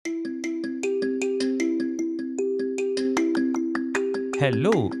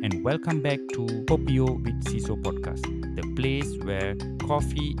Hello and welcome back to Popio with CISO podcast, the place where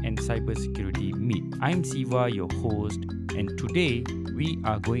coffee and cybersecurity meet. I'm Siva, your host, and today we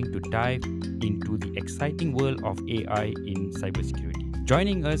are going to dive into the exciting world of AI in cybersecurity.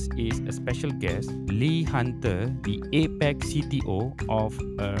 Joining us is a special guest, Lee Hunter, the APEC CTO of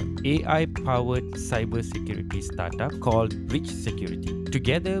an AI-powered cybersecurity startup called Rich Security.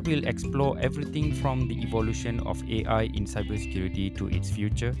 Together, we'll explore everything from the evolution of AI in cybersecurity to its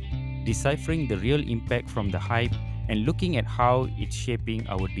future, deciphering the real impact from the hype and looking at how it's shaping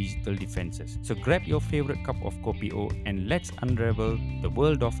our digital defenses. So grab your favorite cup of kopi o and let's unravel the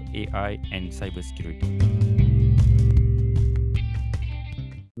world of AI and cybersecurity.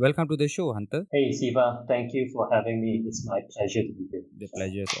 Welcome to the show, Hunter. Hey Siva, thank you for having me. It's my pleasure to be here. The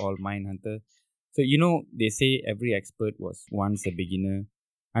pleasure is all mine, Hunter. So, they say every expert was once a beginner.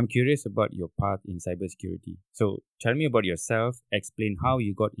 I'm curious about your path in cybersecurity. So, tell me about yourself, explain how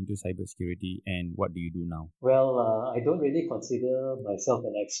you got into cybersecurity, and what do you do now? Well, I don't really consider myself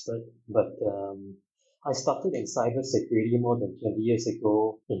an expert, but I started in cybersecurity more than 20 years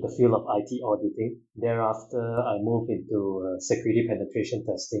ago in the field of IT auditing. Thereafter, I moved into security penetration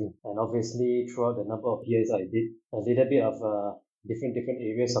testing. And obviously, throughout the number of years, I did a little bit of different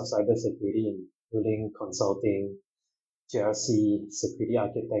areas of cybersecurity, including consulting, GRC, security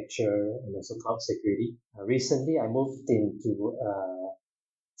architecture, and also cloud security. Recently, I moved into a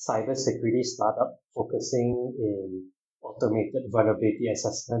cybersecurity startup focusing in automated vulnerability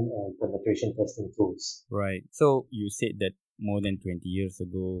assessment and penetration testing tools. Right. So, you said that more than 20 years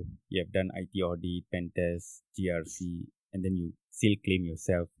ago, you have done IT audit, pen test, GRC, and then you still claim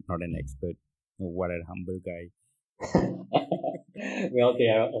yourself not an expert. Oh, what a humble guy. Well,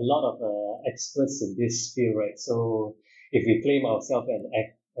 there are a lot of experts in this field, right? So if we claim ourselves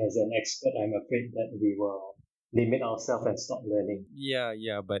as an expert, I'm afraid that we will limit ourselves and stop learning.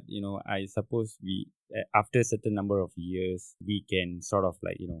 Yeah, but I suppose we after a certain number of years, we can sort of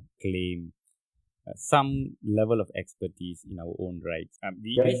claim some level of expertise in our own rights.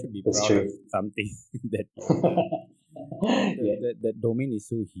 We Yeah, should be that's proud of true. something that Yeah, the domain is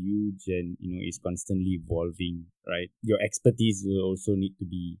so huge and is constantly evolving, right? Your expertise will also need to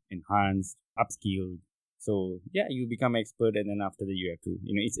be enhanced, upskilled. So yeah, you become expert, and then after that you have to,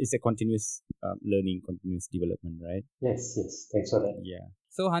 it's a continuous learning, continuous development, right? yes. Thanks for that. Yeah.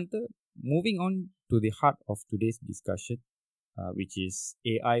 So Hunter, moving on to the heart of today's discussion, which is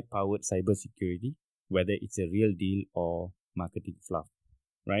AI powered cybersecurity, whether it's a real deal or marketing fluff,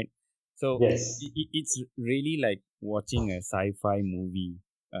 right? So Yes. it's really like watching a sci-fi movie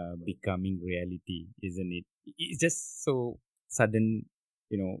becoming reality, isn't it? It's just so sudden,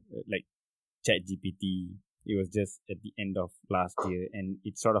 like ChatGPT. It was just at the end of last year, and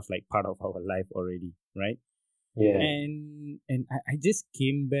it's sort of like part of our life already, right? Yeah. And I just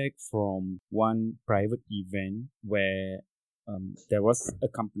came back from one private event where there was a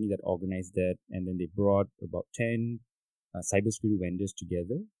company that organized that, and then they brought about 10 cybersecurity vendors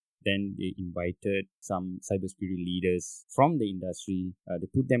together. Then they invited some cybersecurity leaders from the industry. They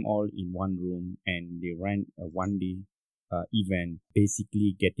put them all in one room and they ran a 1 day event,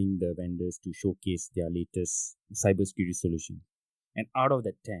 basically getting the vendors to showcase their latest cybersecurity solution. And out of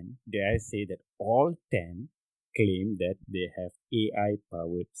the 10, dare I say that all 10 claim that they have AI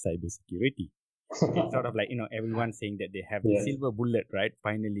powered cybersecurity. It's sort of like, everyone saying that they have the Yeah. silver bullet, right?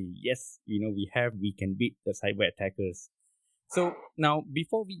 Finally, yes, we can beat the cyber attackers. So now,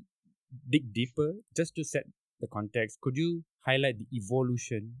 before we dig deeper, just to set the context, could you highlight the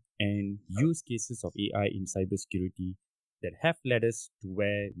evolution and use cases of AI in cybersecurity that have led us to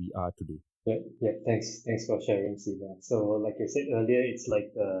where we are today? Yeah. Thanks for sharing, Siva. So, like I said earlier, it's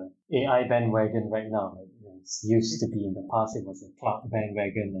like the AI bandwagon right now. Right? It's used to be in the past, it was a cloud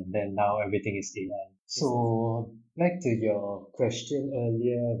bandwagon, and then now everything is AI. So, back to your question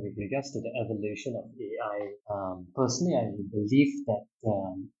earlier with regards to the evolution of AI. Personally, I believe that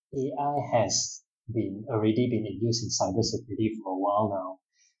AI has been already been in use in cybersecurity for a while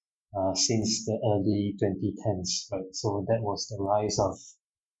now. Since the early 2010s, right? So that was the rise of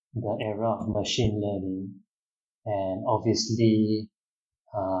the era of machine learning, and obviously,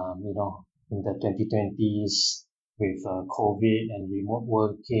 in the 2020s with COVID and remote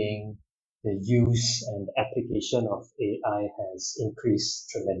working, the use and application of AI has increased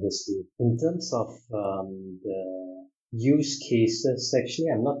tremendously. In terms of the use cases, actually,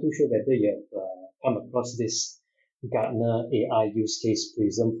 I'm not too sure whether you have come across this Gartner AI use case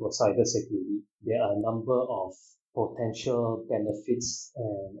prism for cybersecurity. There are a number of potential benefits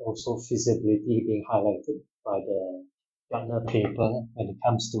and also feasibility being highlighted by the Gartner paper when it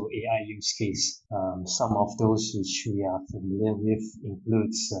comes to AI use case. Some of those which we are familiar with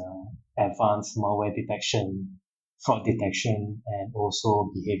includes advanced malware detection, fraud detection, and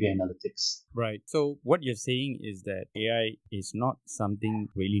also behavior analytics. Right. So what you're saying is that AI is not something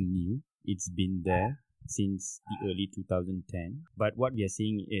really new. It's been there since the early 2010. But what we are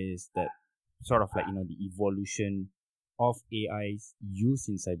seeing is that sort of like, the evolution of AI's use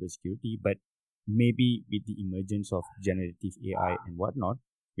in cybersecurity, but maybe with the emergence of generative AI and whatnot,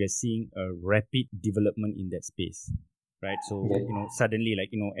 we are seeing a rapid development in that space, right? So, Yeah. suddenly,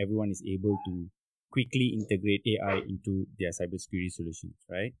 like, everyone is able to quickly integrate AI into their cybersecurity solutions,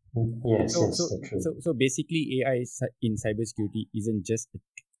 right? Yes, So, yes, so, that's true. so basically, AI in cybersecurity isn't just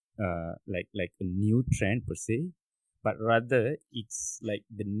like a new trend per se, but rather it's like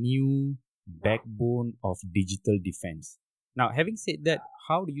the new backbone of digital defense. Now, having said that,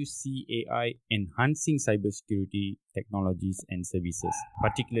 how do you see AI enhancing cybersecurity technologies and services,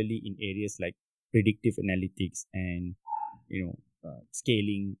 particularly in areas like predictive analytics and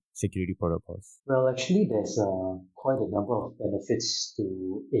scaling security protocols? Well, actually, there's quite a number of benefits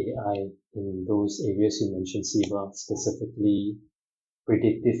to AI in those areas you mentioned, Siva, specifically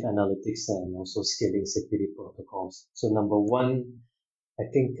predictive analytics and also scaling security protocols. So number one, I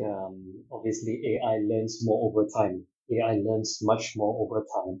think obviously AI learns more over time. AI learns much more over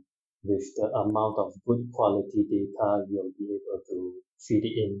time with the amount of good quality data you'll be able to feed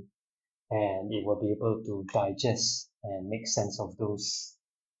it in, and it will be able to digest and make sense of those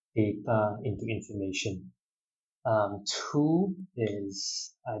data into information. Two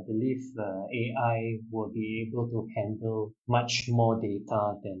is, I believe the AI will be able to handle much more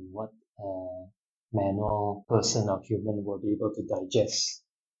data than what a manual person or human will be able to digest.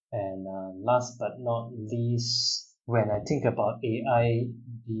 And last but not least, when I think about AI,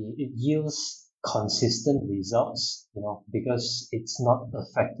 it yields consistent results, because it's not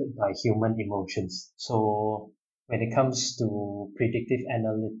affected by human emotions. So when it comes to predictive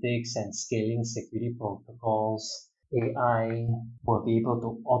analytics and scaling security protocols, AI will be able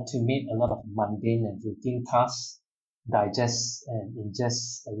to automate a lot of mundane and routine tasks, digest and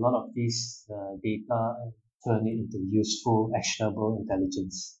ingest a lot of these data and turn it into useful, actionable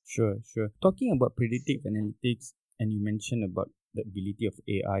intelligence. Sure, sure. Talking about predictive analytics, and you mentioned about the ability of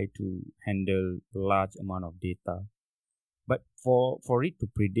AI to handle large amount of data. But for it to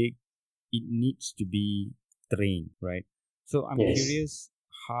predict, it needs to be trained, right? So I'm Yes. curious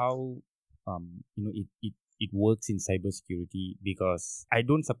how it works in cybersecurity, because I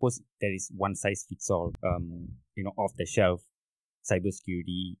don't suppose there is one size fits all off the shelf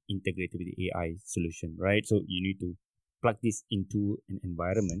cybersecurity integrated with the AI solution, right? So you need to plug this into an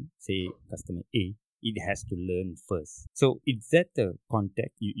environment, say customer A, it has to learn first. So is that the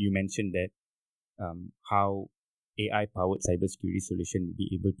context you mentioned that how AI powered cybersecurity solution will be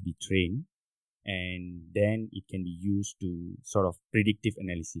able to be trained and then it can be used to sort of predictive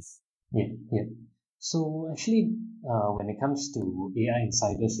analysis. Yeah, yeah. So actually, when it comes to AI in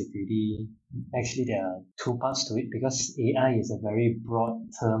cybersecurity, actually there are two parts to it because AI is a very broad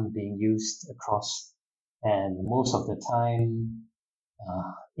term being used across, and most of the time,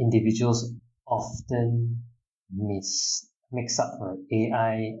 individuals often mix up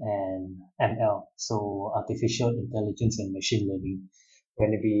AI and ML, so artificial intelligence and machine learning.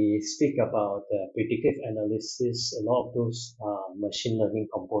 When we speak about predictive analysis, a lot of those are machine learning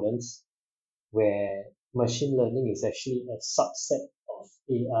components where machine learning is actually a subset of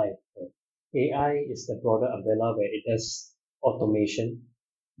AI. AI is the broader umbrella where it does automation.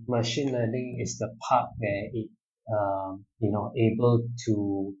 Machine learning is the part where it, able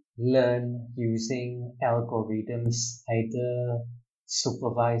to learn using algorithms, either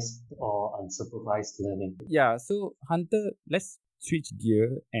supervised or unsupervised learning. Yeah, so Hunter, let's switch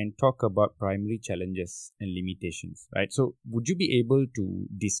gear and talk about primary challenges and limitations, right? So would you be able to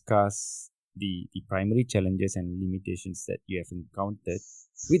discuss the primary challenges and limitations that you have encountered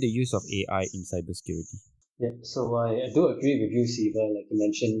with the use of AI in cybersecurity? Yeah, so I do agree with you, Siva. Like you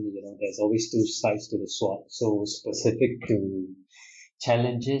mentioned, there's always two sides to the sword. So specific to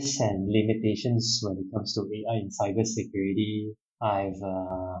challenges and limitations when it comes to AI in cybersecurity, I've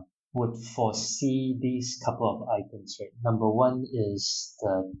would foresee these couple of items, right? Number one is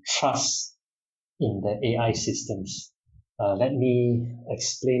the trust in the AI systems. Let me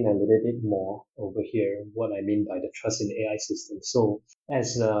explain a little bit more over here what I mean by the trust in AI systems. So,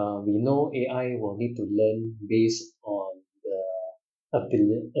 as we know, AI will need to learn based on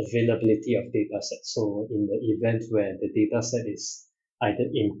the availability of data sets. So, in the event where the data set is either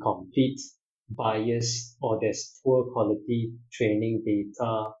incomplete, biased, or there's poor quality training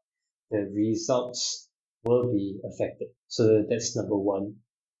data, the results will be affected. So that's number one.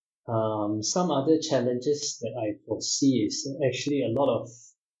 Some other challenges that I foresee is actually a lot of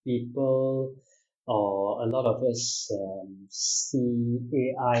people or a lot of us see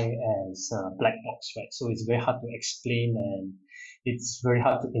AI as a black box, right? So it's very hard to explain and it's very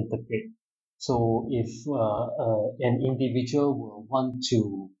hard to interpret. So if an individual will want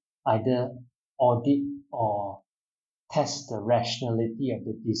to either audit or test the rationality of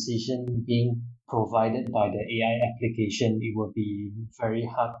the decision being provided by the AI application, it will be very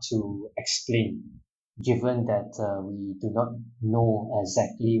hard to explain, given that we do not know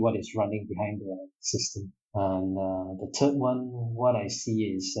exactly what is running behind the system. And the third one, what I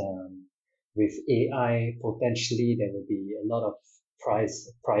see is with AI, potentially there will be a lot of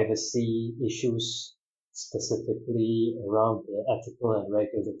privacy issues, specifically around the ethical and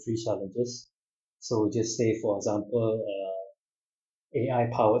regulatory challenges. So just say, for example,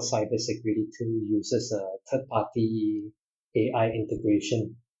 AI-powered cybersecurity tool uses a third-party AI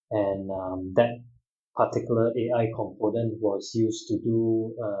integration, and that particular AI component was used to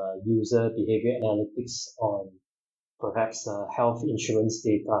do user behavior analytics on perhaps health insurance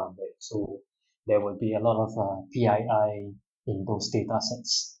data, right? So there will be a lot of PII in those data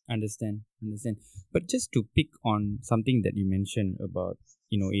sets. Understand. But just to pick on something that you mentioned about,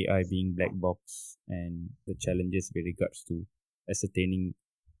 AI being black box and the challenges with regards to ascertaining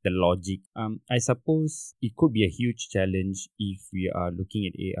the logic. I suppose it could be a huge challenge if we are looking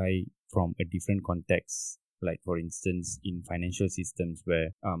at AI from a different context. Like for instance, in financial systems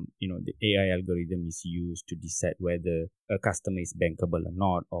where the AI algorithm is used to decide whether a customer is bankable or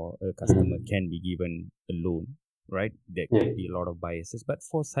not, or a customer can be given a loan, right? There could be a lot of biases. But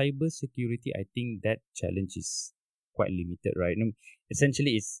for cybersecurity, I think that challenge is quite limited, right?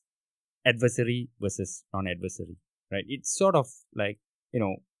 Essentially, it's adversary versus non-adversary, right? It's sort of like,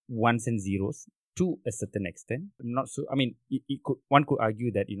 ones and zeros to a certain extent. Not so. I mean, one could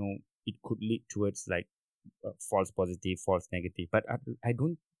argue that it could lead towards like false positive, false negative. But I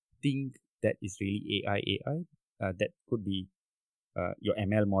don't think that is really AI. That could be your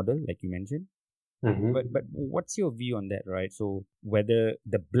ML model, like you mentioned. But what's your view on that, right? So whether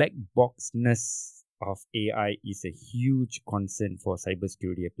the black boxness of AI is a huge concern for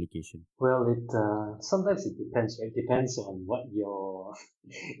cybersecurity application. Well, it sometimes it depends, right? Depends on what your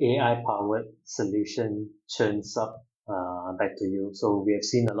AI powered solution churns up back to you. So we have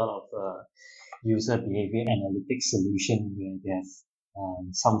seen a lot of user behavior analytics solution where they have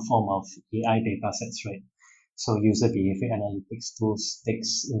some form of AI data sets, right? So user behavior analytics tools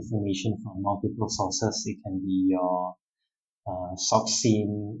takes information from multiple sources. It can be your SOC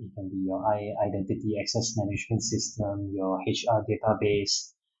SIEM, it can be your identity access management system, your HR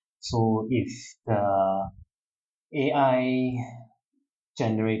database. So if the AI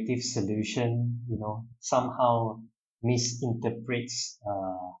generative solution, somehow misinterprets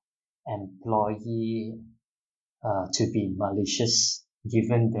employee to be malicious,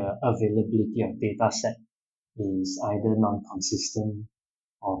 given the availability of data set is either non-consistent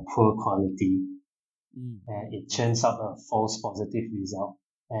or poor quality, and it churns out a false positive result,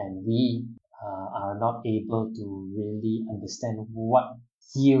 and we are not able to really understand what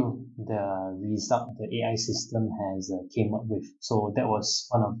yield the result the AI system has came up with. So that was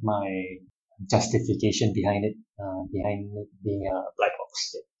one of my justification behind it, behind it being a black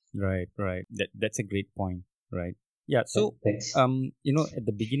box. Right. That's a great point, right? Yeah. So, Thanks. at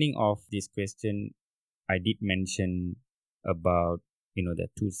the beginning of this question, I did mention about the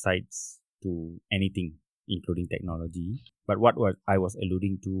two sides to anything, including technology. But what I was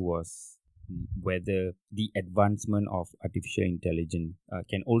alluding to was whether the advancement of artificial intelligence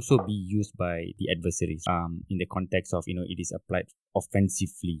can also be used by the adversaries in the context of it is applied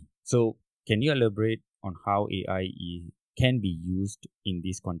offensively. So can you elaborate on how AI can be used in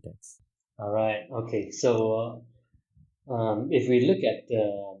this context? All right. Okay. So if we look at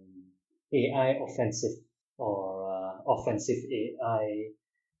the AI offensive or offensive AI,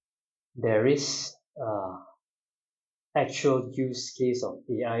 there is actual use case of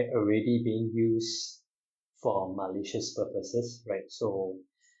AI already being used for malicious purposes, right? So,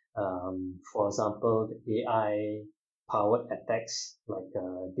 for example, the AI powered attacks like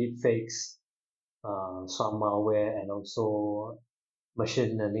deepfakes, some malware, and also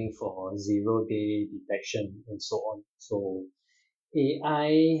machine learning for zero-day detection and so on. So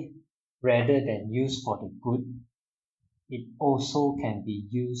AI, rather than used for the good, it also can be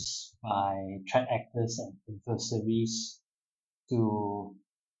used by threat actors and adversaries to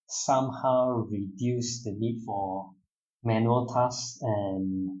somehow reduce the need for manual tasks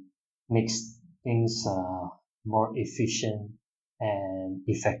and makes things more efficient and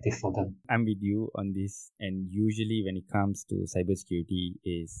effective for them. I'm with you on this, and usually when it comes to cybersecurity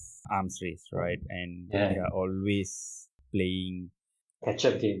is arms race, right? And Yeah. we are always playing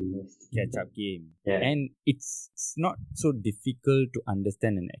Catch-up game. catch-up game, Yeah. and it's not so difficult to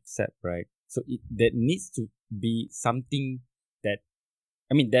understand and accept, right? So there needs to be something that,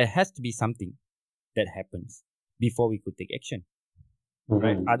 I mean, there has to be something that happens before we could take action,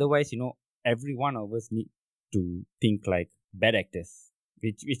 right? Mhm. Otherwise, every one of us need to think like bad actors,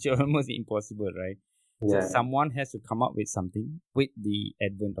 which is almost impossible, right? So Yeah. someone has to come up with something with the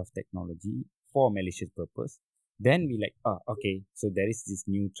advent of technology for malicious purpose. Then we like, oh, okay, so there is this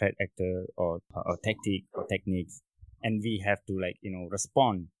new threat actor or tactic or techniques, and we have to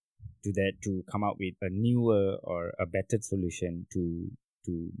respond to that to come up with a newer or a better solution to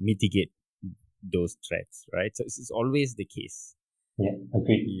mitigate those threats, right? So it's always the case. Yeah,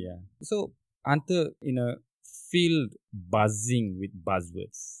 agreed. Yeah. So, Anta, in a field buzzing with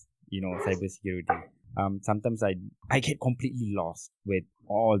buzzwords, cybersecurity, sometimes I get completely lost with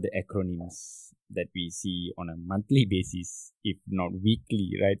all the acronyms that we see on a monthly basis, if not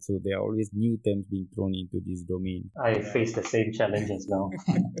weekly, right? So there are always new terms being thrown into this domain. I face the same challenge as well.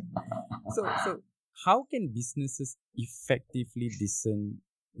 So how can businesses effectively discern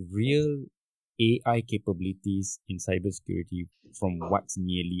real AI capabilities in cybersecurity from what's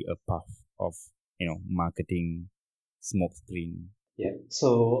merely a puff of, marketing smokescreen? Yeah.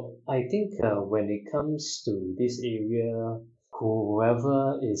 So I think when it comes to this area,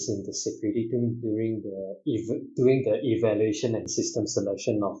 whoever is in the security team doing the evaluation and system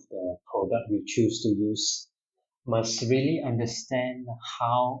selection of the product you choose to use must really understand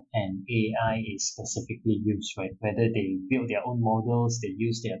how an AI is specifically used, right? Whether they build their own models, they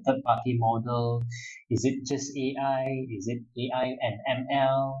use their third-party model. Is it just AI? Is it AI and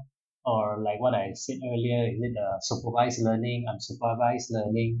ML? Or like what I said earlier, is it supervised learning, unsupervised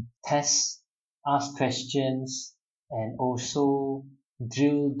learning? Test, ask questions, and also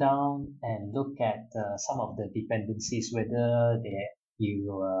drill down and look at some of the dependencies, whether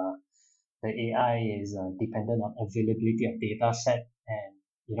you the AI is dependent on availability of data set,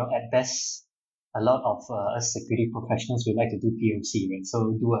 and at best a lot of us security professionals we like to do POC, right?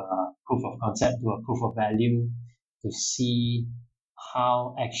 So do a proof of concept, do a proof of value to see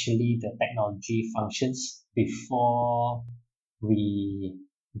how actually the technology functions before we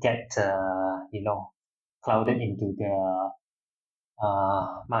get clouded into the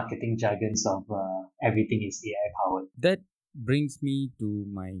marketing jargons of everything is AI powered. That brings me to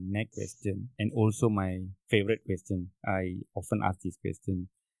my next question, and also my favorite question. I often ask this question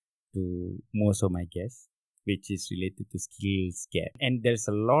to most of my guests, which is related to skills gap. And there's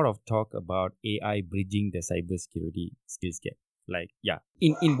a lot of talk about AI bridging the cybersecurity skills gap. Like, yeah,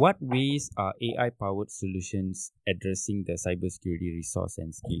 in what ways are AI powered solutions addressing the cybersecurity resource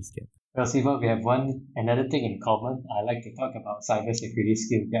and skills gap? Well, Siva, we have another thing in common. I like to talk about cybersecurity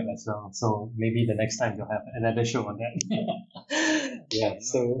skill gap as well. So maybe the next time you'll have another show on that. Yeah.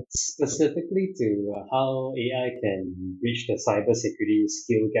 So specifically to how AI can reach the cybersecurity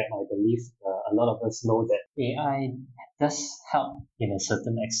skill gap, I believe a lot of us know that AI does help in a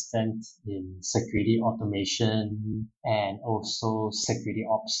certain extent in security automation and also security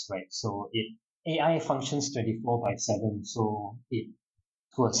ops, right? So AI functions 24 by 7, so it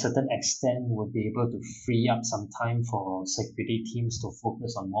to a certain extent would be able to free up some time for security teams to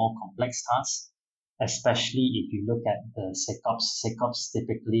focus on more complex tasks, especially if you look at the SecOps. SecOps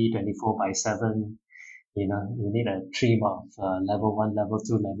typically 24 by 7, you need a team of level 1, level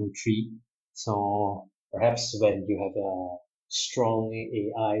 2, level 3. So perhaps when you have a strong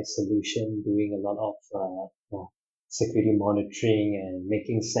AI solution doing a lot of security monitoring and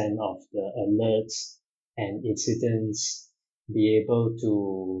making sense of the alerts and incidents, be able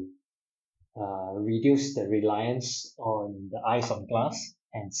to reduce the reliance on the eyes on glass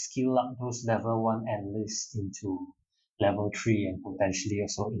and skill up those level 1 analysts into level 3 and potentially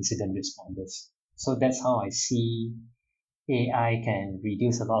also incident responders. So that's how I see AI can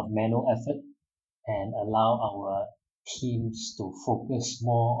reduce a lot of manual effort and allow our teams to focus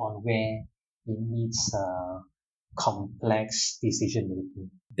more on where it needs complex decision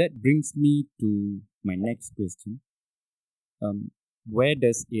making. That brings me to my next question. Where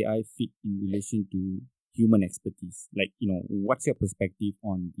does AI fit in relation to human expertise? Like, what's your perspective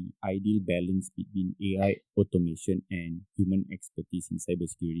on the ideal balance between AI automation and human expertise in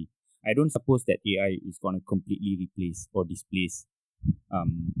cybersecurity? I don't suppose that AI is going to completely replace or displace,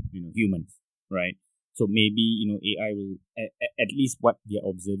 humans, right? So maybe, AI will, at least what we are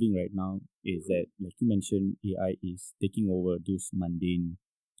observing right now is that, like you mentioned, AI is taking over those mundane,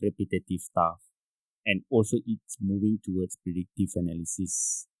 repetitive stuff and also it's moving towards predictive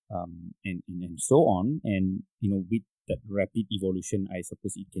analysis, and so on. And with that rapid evolution, I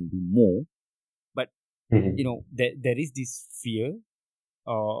suppose it can do more. But Mhm. there is this fear,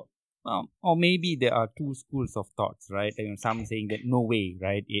 or maybe there are two schools of thoughts, right? Some saying that no way,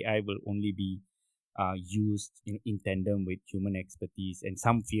 right? AI will only be used in tandem with human expertise, and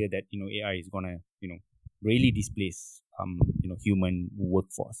some fear that AI is gonna really displace human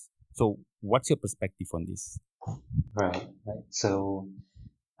workforce. So, what's your perspective on this? Right, right. So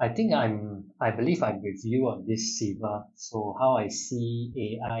I believe I'm with you on this, Siva. So how I see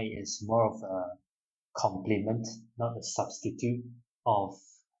AI is more of a complement, not a substitute of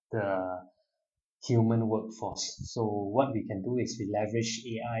the human workforce. So what we can do is we leverage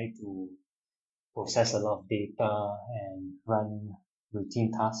AI to process a lot of data and run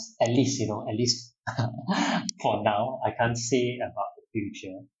routine tasks. At least for now, I can't say about the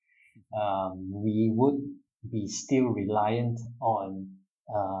future. We would be still reliant on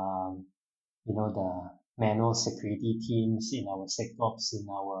the manual security teams in our SecOps, in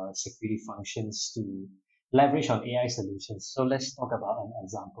our security functions to leverage on AI solutions. So let's talk about an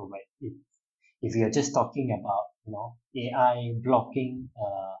example, right? If you're just talking about, AI blocking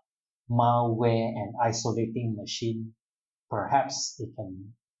malware and isolating machine, perhaps it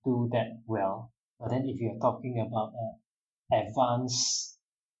can do that well. But then if you're talking about advanced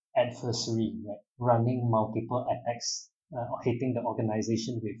adversary, right, running multiple attacks, hitting the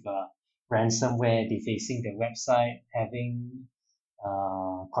organization with ransomware, defacing the website, having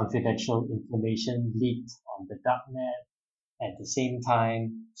confidential information leaked on the darknet at the same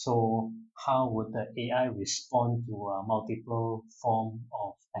time. So how would the AI respond to multiple form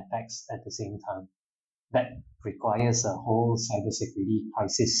of attacks at the same time? That requires a whole cybersecurity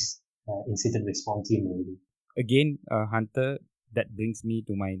crisis incident response team already. Again, Hunter, that brings me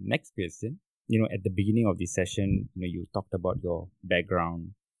to my next question. At the beginning of this session, you talked about your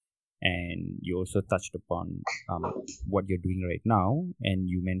background, and you also touched upon what you're doing right now, and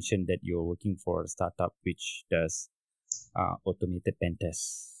you mentioned that you're working for a startup which does automated pen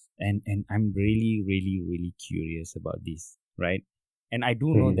tests, and I'm really, really, really curious about this, right? And I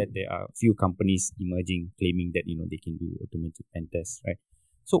do know that Mhm. there are a few companies emerging claiming that they can do automated pen tests, right?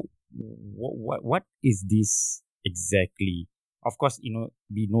 So what is this exactly? Of course,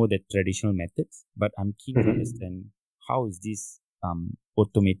 we know the traditional methods, but I'm keen to Mhm. understand how is this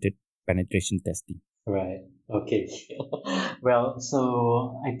automated penetration testing. Right. Okay. Well,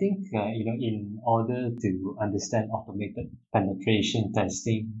 so I think in order to understand automated penetration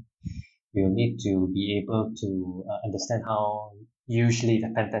testing, we'll need to be able to understand how usually the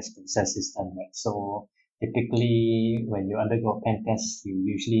pen test process is done, right? So typically, when you undergo a pen test, you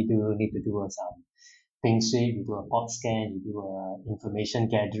usually do need to do some ping sweep, you do a port scan, you do a information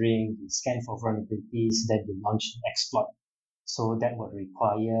gathering, you scan for vulnerabilities, then you launch an exploit. So that would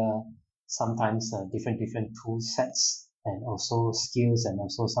require sometimes different tool sets and also skills and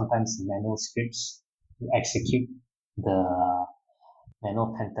also sometimes manual scripts to execute the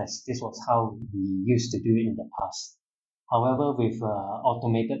manual pen test. This was how we used to do it in the past. However, with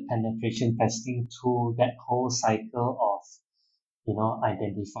automated penetration testing tool, that whole cycle of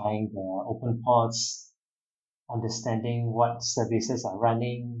identifying the open ports, understanding what services are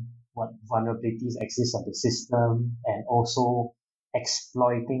running, what vulnerabilities exist on the system, and also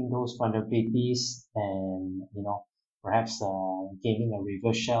exploiting those vulnerabilities and perhaps gaining a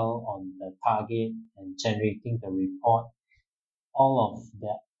reverse shell on the target and generating the report. All of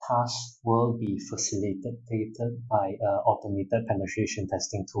that tasks will be facilitated by automated penetration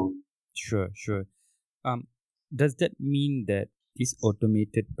testing tool. Sure, sure. Um, does that mean that this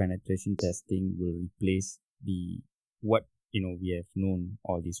automated penetration testing will replace the what we have known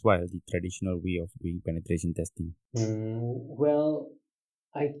all this while, the traditional way of doing penetration testing? Well,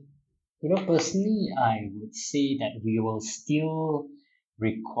 I personally, I would say that we will still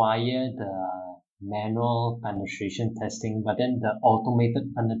require the manual penetration testing, but then the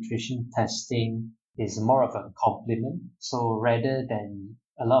automated penetration testing is more of a complement. So rather than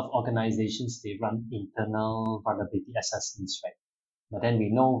a lot of organizations, they run internal vulnerability assessments, right? But then we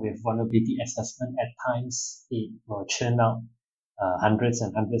know with vulnerability assessment, at times it will churn out hundreds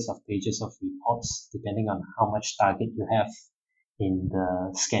and hundreds of pages of reports, depending on how much target you have in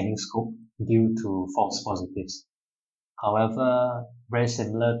the scanning scope due to false positives. However, very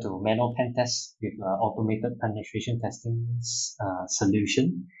similar to manual pen tests with automated penetration testing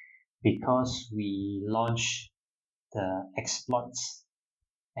solution, because we launch the exploits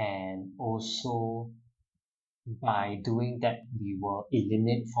and also by doing that we will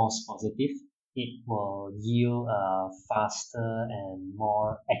eliminate false positive. It will yield a faster and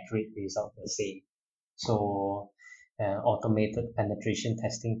more accurate result per se. So automated penetration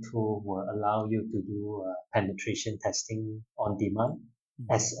testing tool will allow you to do penetration testing on demand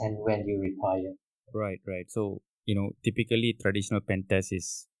as and when you require. Right, right. So, typically traditional pen test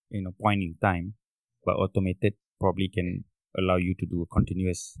is, point in time, but automated probably can allow you to do a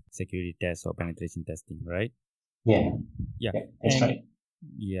continuous security test or penetration testing, right? Yeah, Yeah. yeah, that's And right.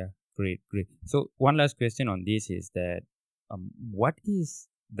 yeah, great, great. So one last question on this is that what is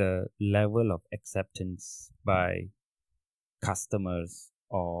the level of acceptance by customers,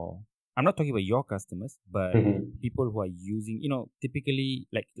 or I'm not talking about your customers, but Mm-hmm. people who are using, typically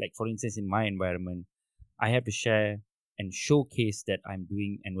like for instance in my environment, I have to share and showcase that I'm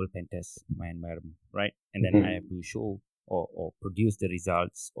doing annual pen tests in my environment, right? And then I have Mm-hmm. to show or produce the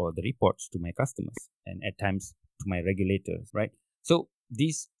results or the reports to my customers and at times to my regulators, right? So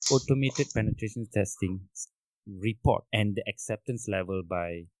these automated penetration testing report and the acceptance level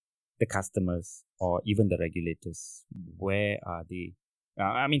by the customers or even the regulators, where are they?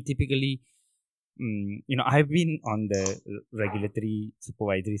 I mean, typically, I've been on the regulatory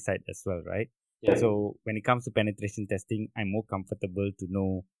supervisory side as well, right? Yeah, So when it comes to penetration testing, I'm more comfortable to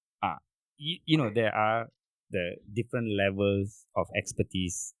know, there are the different levels of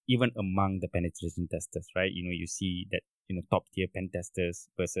expertise even among the penetration testers, right? You see that, top tier pen testers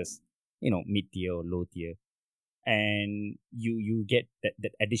versus, mid tier or low tier, and you get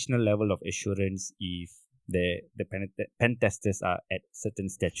that additional level of assurance if pen testers are at certain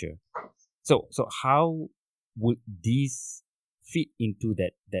stature. So how would these fit into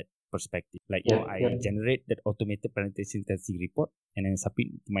that perspective? Like, yeah, I yeah, generate that automated penetration testing report and then submit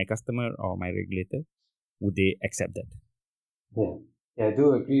to my customer or my regulator. Would they accept that? yeah. Yeah, I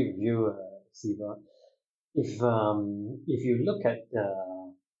do agree with you, Siva. If you look at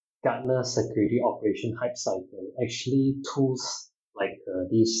the Gartner security operation hype cycle, actually tools like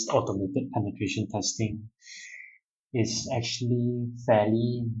these automated penetration testing is actually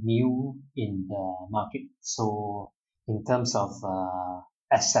fairly new in the market. So in terms of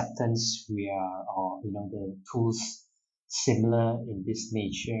acceptance, or the tools similar in this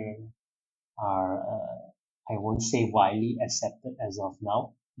nature are, I won't say widely accepted as of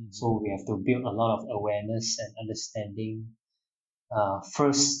now. Mm-hmm. So we have to build a lot of awareness and understanding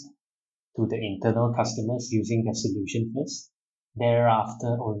first to the internal customers using the solution first.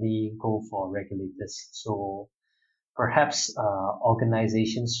 Thereafter, only go for regulators. So perhaps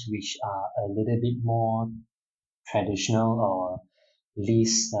organizations which are a little bit more traditional or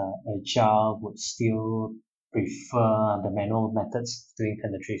least agile would still prefer the manual methods of doing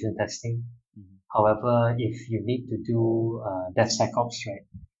penetration testing. Mm-hmm. However, if you need to do DevSecOps, right?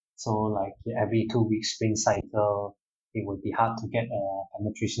 So like every 2 week sprint cycle, it would be hard to get a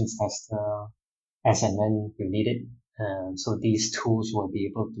penetration tester as and when you need it. So these tools will be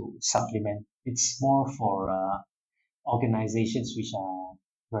able to supplement. It's more for organizations which are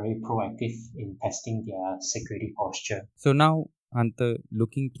very proactive in testing their security posture. So now, Hunter,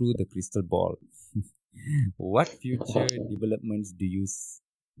 looking through the crystal ball, what future developments do you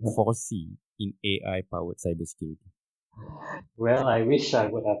foresee in AI powered cybersecurity? Well, I wish I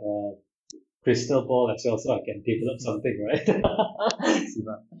would have a crystal ball as well so I can develop something, right?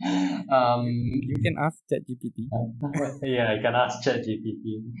 Siva. You can ask ChatGPT. Yeah, I can ask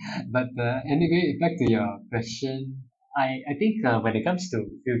ChatGPT. But anyway, back to your question. I think when it comes to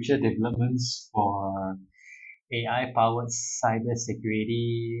future developments for AI powered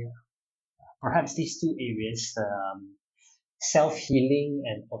cybersecurity, perhaps these two areas, self-healing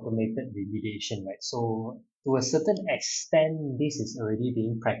and automated remediation, right? So to a certain extent, this is already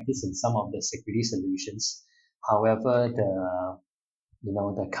being practiced in some of the security solutions. However,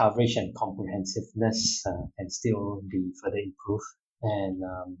 the coverage and comprehensiveness can still be further improved. And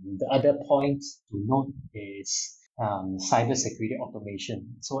the other point to note is cybersecurity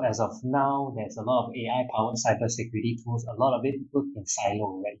automation. So as of now, there's a lot of AI-powered cybersecurity tools. A lot of it work in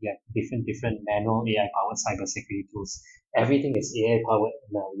silo, right? You have different manual AI-powered cybersecurity tools. Everything is AI-powered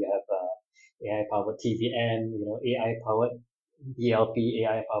now. You have AI-powered TVM, AI-powered DLP,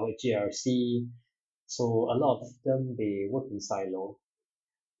 AI-powered GRC. So a lot of them they work in silo.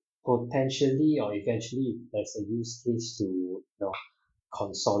 Potentially or eventually, if there's a use case to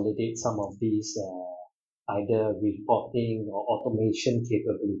consolidate some of these either reporting or automation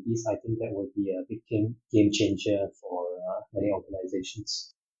capabilities, I think that would be a big game changer for many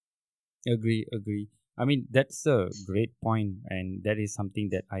organizations. Agree, agree. I mean, that's a great point, and that is something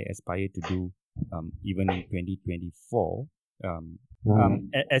that I aspire to do, even in 2024. Um, Mm.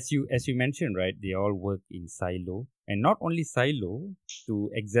 as you mentioned, right? They all work in silo, and not only silo.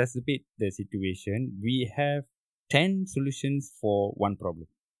 To exacerbate the situation, we have 10 solutions for one problem.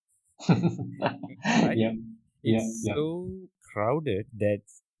 right? Yep. Yep. It's Yep. so crowded that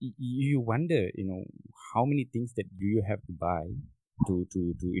you wonder, how many things that do you have to buy to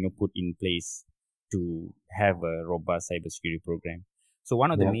put in place to have a robust cybersecurity program. So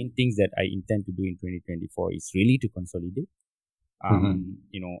one of the Yep. main things that I intend to do in 2024 is really to consolidate.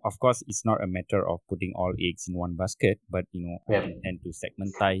 Mm-hmm. Of course, it's not a matter of putting all eggs in one basket, but I Yep. intend to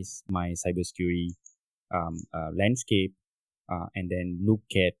segmentize my cybersecurity landscape, and then look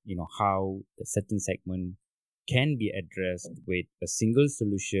at how the certain segment can be addressed with a single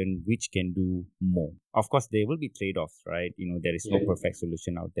solution which can do more. Of course, there will be trade-offs, right? There is no Yep. perfect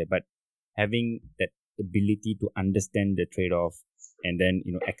solution out there, but having that ability to understand the trade-off and then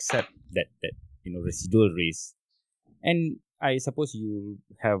accept that residual risk. And I suppose you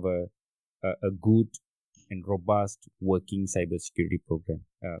have a good and robust working cybersecurity program.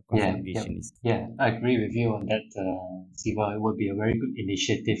 Yeah. Yep. Consolidation is. Yeah. I agree with you on that, Siva. It would be a very good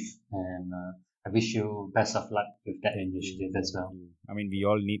initiative, and I wish you best of luck with that Thank you. initiative as Thank well. you. I mean, we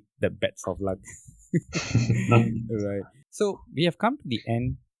all need the best of luck. Right. So we have come to the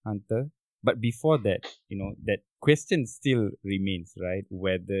end, Hunter. But before that, that question still remains, right?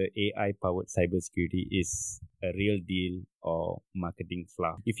 Whether AI powered cybersecurity is a real deal or marketing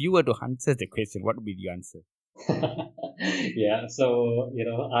fluff. If you were to answer the question, what would be the answer? Yeah. So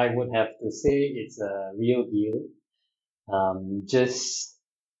I would have to say it's a real deal. Just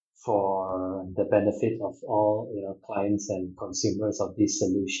for the benefit of all clients and consumers of this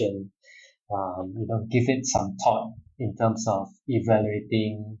solution, give it some thought in terms of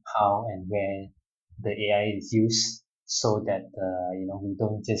evaluating how and where the AI is used, so that we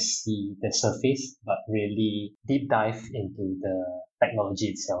don't just see the surface but really deep dive into the technology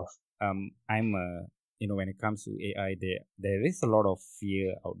itself. I'm when it comes to AI, there is a lot of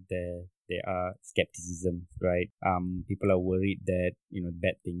fear out there. There are skepticism, right? People are worried that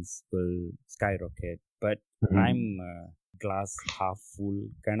bad things will skyrocket. But Mhm. I'm a glass half full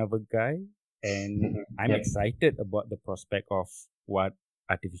kind of a guy, and Mhm. I'm Yep. excited about the prospect of what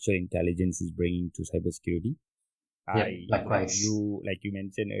artificial intelligence is bringing to cybersecurity. Yep. I Likewise. like you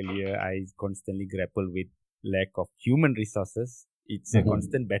mentioned earlier, I constantly grapple with lack of human resources. It's a Mhm.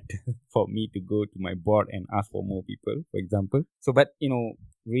 constant battle for me to go to my board and ask for more people, for example. So, but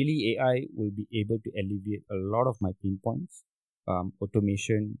really AI will be able to alleviate a lot of my pain points,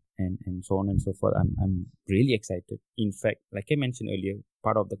 automation and so on and so forth. I'm really excited. In fact, like I mentioned earlier,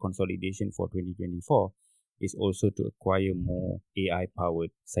 part of the consolidation for 2024 is also to acquire more AI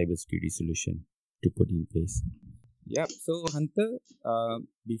powered cybersecurity solution to put in place. Yep. So, Hunter,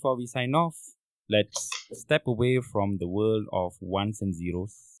 before we sign off, let's step away from the world of ones and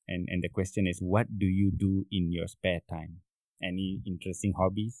zeros. And the question is, what do you do in your spare time? Any interesting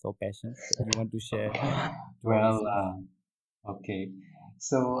hobbies or passions that you want to share to our Well, listeners? okay.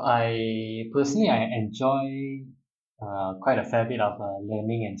 So I enjoy quite a fair bit of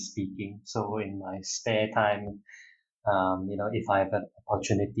learning and speaking. So in my spare time, if I have an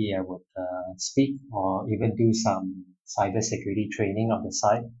opportunity, I would speak or even do some cybersecurity training on the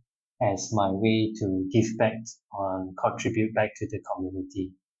side as my way to give back and contribute back to the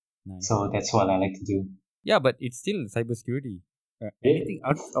community. Nice. So that's what I like to do. Yeah, but it's still cybersecurity. Anything Yeah.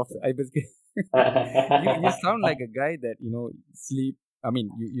 out of cybersecurity? You sound like a guy that sleep. I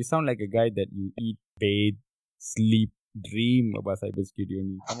mean, you sound like a guy that you eat, bathe, sleep, dream about cybersecurity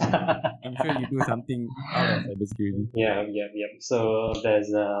only. Come on, I'm sure you do something out of cybersecurity. Yeah, yeah, yeah. So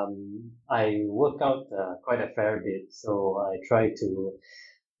I work out quite a fair bit. So I try to,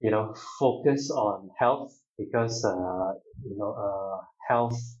 focus on health because,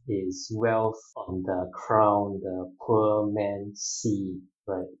 health is wealth on the crown the poor man see,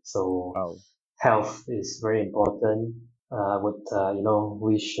 right? So Wow. health is very important. I would,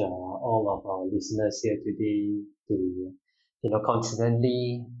 wish all of our listeners here today to,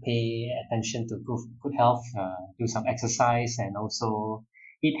 constantly pay attention to good health, do some exercise, and also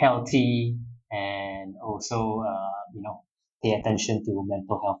eat healthy, and also, pay attention to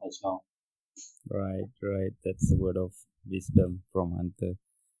mental health as well. Right, right. That's a word of wisdom from Hunter.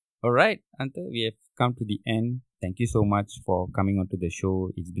 All right, Hunter, we have come to the end. Thank you so much for coming onto the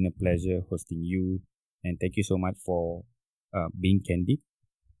show. It's been a pleasure hosting you, and thank you so much for being candid.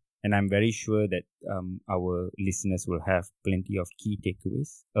 And I'm very sure that our listeners will have plenty of key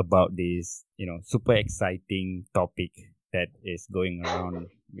takeaways about this, super exciting topic that is going around,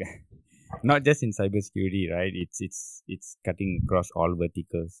 not just in cybersecurity, right? It's cutting across all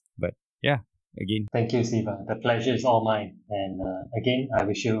verticals. But yeah, again, Thank you, Siva. The pleasure is all mine. And again, I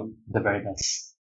wish you the very best.